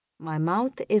My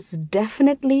mouth is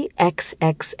definitely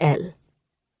XXL.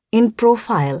 In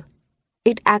profile,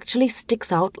 it actually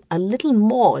sticks out a little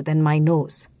more than my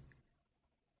nose.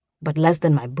 But less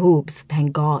than my boobs,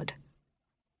 thank God.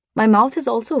 My mouth is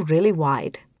also really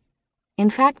wide.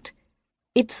 In fact,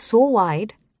 it's so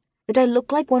wide that I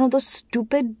look like one of those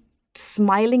stupid,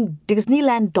 smiling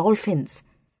Disneyland dolphins.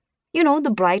 You know,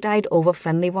 the bright-eyed,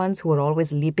 over-friendly ones who are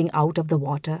always leaping out of the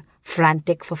water,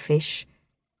 frantic for fish.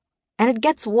 And it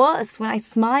gets worse when I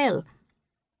smile.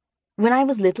 When I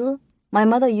was little, my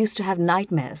mother used to have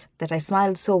nightmares that I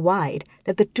smiled so wide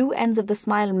that the two ends of the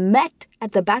smile met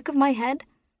at the back of my head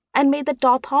and made the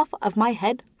top half of my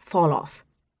head fall off.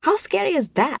 How scary is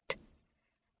that?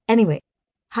 Anyway,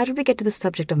 how did we get to the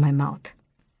subject of my mouth?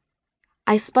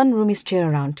 I spun Rumi's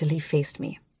chair around till he faced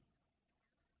me.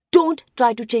 "Don't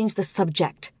try to change the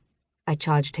subject," I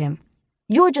charged him.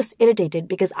 "You're just irritated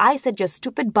because I said your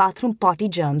stupid bathroom potty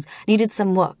germs needed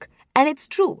some work. And it's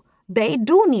true, they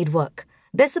do need work.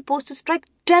 They're supposed to strike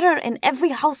terror in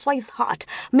every housewife's heart,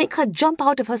 make her jump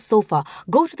out of her sofa,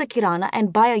 go to the kirana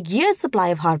and buy a year's supply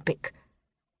of Harpic.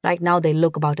 Right now they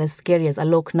look about as scary as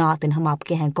Alok Nath in Hum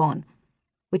Aapke Hain Kaun.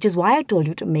 Which is why I told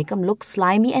you to make them look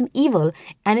slimy and evil,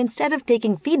 and instead of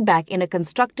taking feedback in a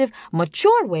constructive,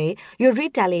 mature way, you're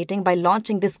retaliating by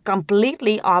launching this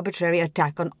completely arbitrary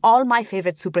attack on all my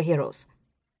favorite superheroes."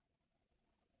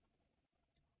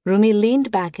 Rumi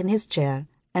leaned back in his chair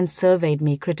and surveyed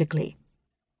me critically.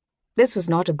 This was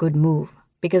not a good move,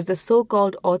 because the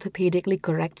so-called orthopedically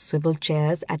correct swivel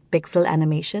chairs at Pixel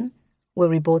Animation, where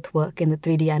we both work in the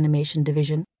 3D animation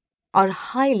division, are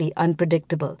highly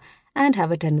unpredictable and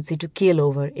have a tendency to keel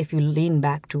over if you lean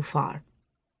back too far.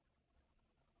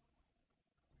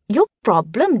 "Your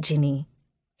problem, Ginny,"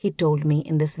 he told me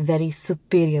in this very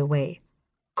superior way,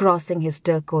 crossing his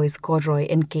turquoise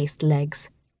corduroy-encased legs,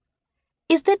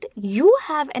 "is that you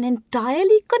have an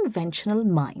entirely conventional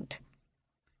mind.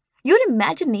 Your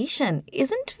imagination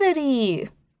isn't very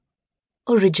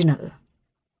original.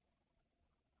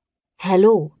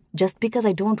 Hello. Just because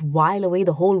I don't while away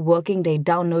the whole working day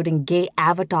downloading gay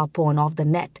avatar porn off the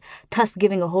net, thus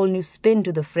giving a whole new spin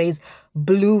to the phrase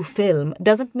blue film,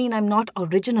 doesn't mean I'm not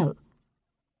original.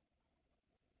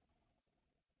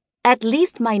 At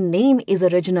least my name is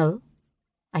original,"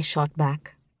 I shot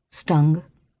back, stung.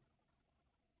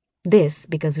 This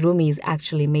because Rumi's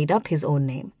actually made up his own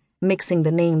name, mixing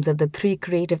the names of the 3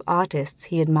 creative artists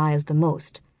he admires the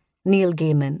most: Neil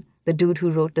Gaiman, the dude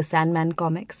who wrote the Sandman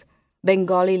comics,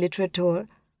 Bengali literature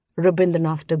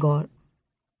Rabindranath Tagore,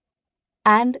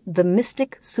 and the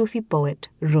mystic Sufi poet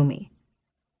Rumi,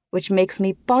 which makes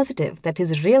me positive that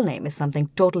his real name is something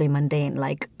totally mundane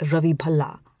like Ravi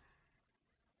Bhalla.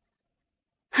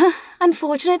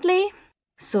 "Unfortunately,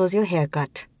 so's your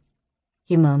haircut,"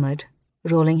 he murmured,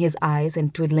 rolling his eyes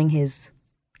and twiddling his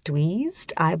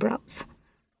tweezed eyebrows.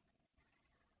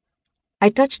 I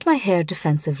touched my hair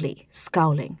defensively,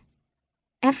 scowling.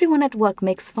 Everyone at work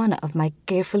makes fun of my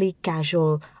carefully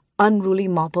casual, unruly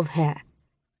mop of hair.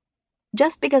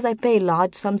 Just because I pay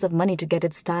large sums of money to get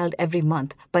it styled every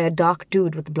month by a dark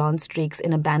dude with blonde streaks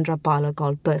in a Bandra parlor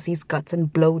called Percy's Cuts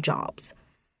and Blowjobs.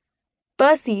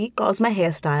 Percy calls my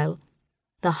hairstyle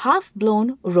the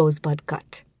half-blown rosebud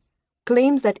cut,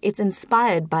 claims that it's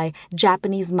inspired by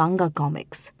Japanese manga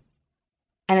comics,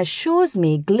 and assures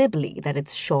me glibly that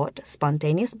its short,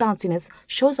 spontaneous bounciness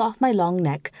shows off my long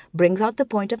neck, brings out the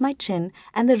point of my chin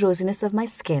and the rosiness of my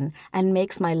skin, and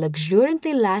makes my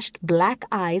luxuriantly lashed black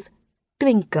eyes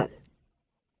twinkle.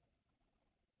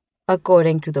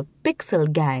 According to the Pixel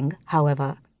Gang,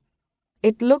 however,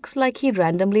 it looks like he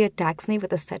randomly attacks me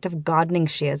with a set of gardening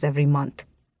shears every month.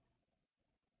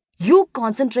 "You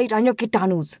concentrate on your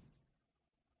kitanus,"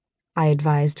 I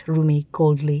advised Rumi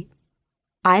coldly.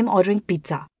 "I'm ordering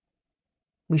pizza.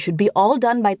 We should be all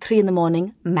done by 3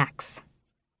 a.m, max."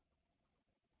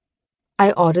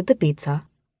 I ordered the pizza,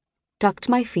 tucked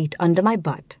my feet under my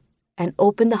butt, and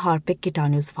opened the Harpic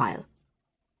Kitanu's file.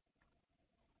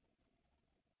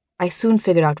 I soon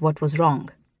figured out what was wrong.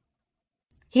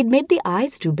 He'd made the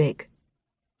eyes too big.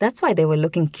 That's why they were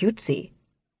looking cutesy.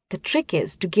 The trick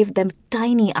is to give them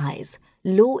tiny eyes,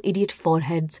 low idiot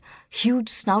foreheads, huge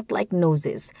snout-like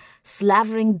noses,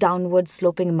 slavering downward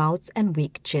sloping mouths, and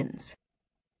weak chins.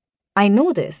 I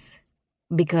know this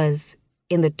because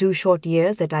in the 2 short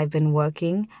years that I've been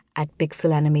working at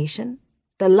Pixel Animation,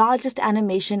 the largest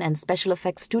animation and special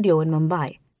effects studio in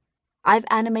Mumbai, I've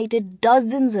animated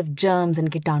dozens of germs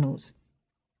and kitanus.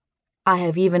 I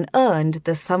have even earned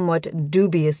the somewhat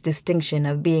dubious distinction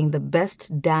of being the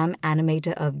best damn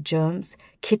animator of germs,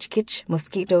 kitch-kitch,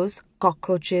 mosquitoes,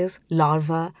 cockroaches,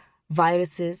 larvae,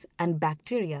 viruses, and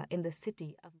bacteria in the city of